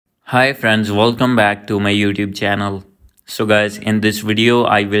Hi friends, welcome back to my YouTube channel. So guys, in this video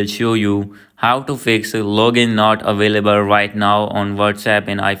I will show you how to fix login not available right now on WhatsApp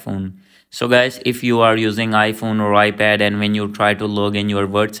in iPhone. So guys, if you are using iPhone or iPad and when you try to log in your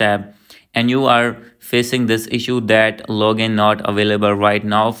WhatsApp and you are facing this issue that login not available right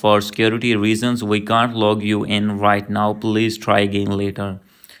now for security reasons, we can't log you in right now, please try again later.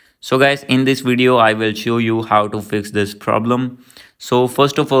 So guys, in this video I will show you how to fix this problem. So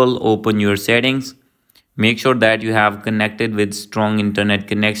first of all, open your settings. Make sure that you have connected with strong internet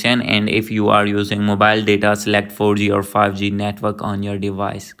connection, and if you are using mobile data, select 4G or 5G network on your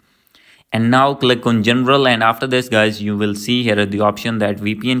device. And now click on general, and after this guys, you will see here the option that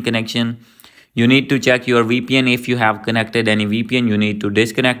VPN connection. You need to check your VPN. If you have connected any VPN, you need to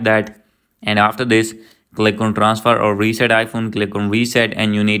disconnect that. And after this, click on transfer or reset iPhone, click on reset,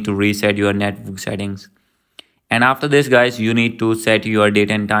 and you need to reset your network settings. And after this guys, you need to set your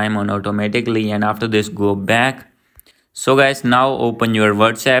date and time on automatically, and after this go back. So guys, now open your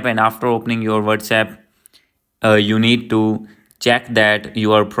WhatsApp, and after opening your WhatsApp, you need to check that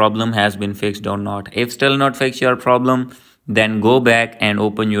your problem has been fixed or not. If still not fixed your problem, then go back and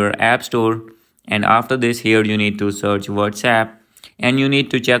open your app store, and after this here you need to search WhatsApp and you need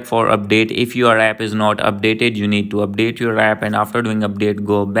to check for update. If your app is not updated, you need to update your app, and after doing update,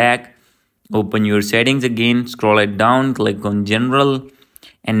 go back. Open your settings again, scroll it down, click on general,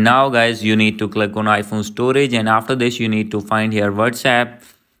 and now guys you need to click on iPhone storage, and after this you need to find here WhatsApp.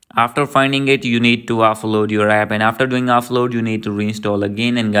 After finding it, you need to offload your app, and after doing offload you need to reinstall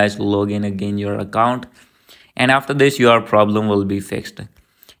again, and guys log in again your account, and after this your problem will be fixed.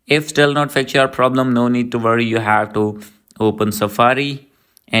 If still not fixed your problem, no need to worry, you have to open Safari,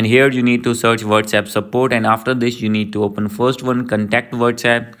 and here you need to search WhatsApp support, and after this you need to open first one, contact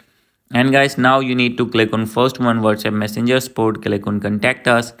WhatsApp. And guys, now you need to click on first one, WhatsApp Messenger support, click on contact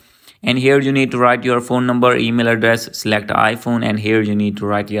us, and here you need to write your phone number, email address, select iPhone, and here you need to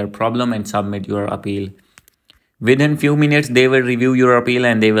write your problem and submit your appeal. Within few minutes they will review your appeal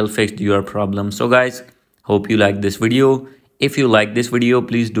and they will fix your problem. So guys, hope you like this video. If you like this video,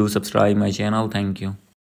 please do subscribe my channel. Thank you.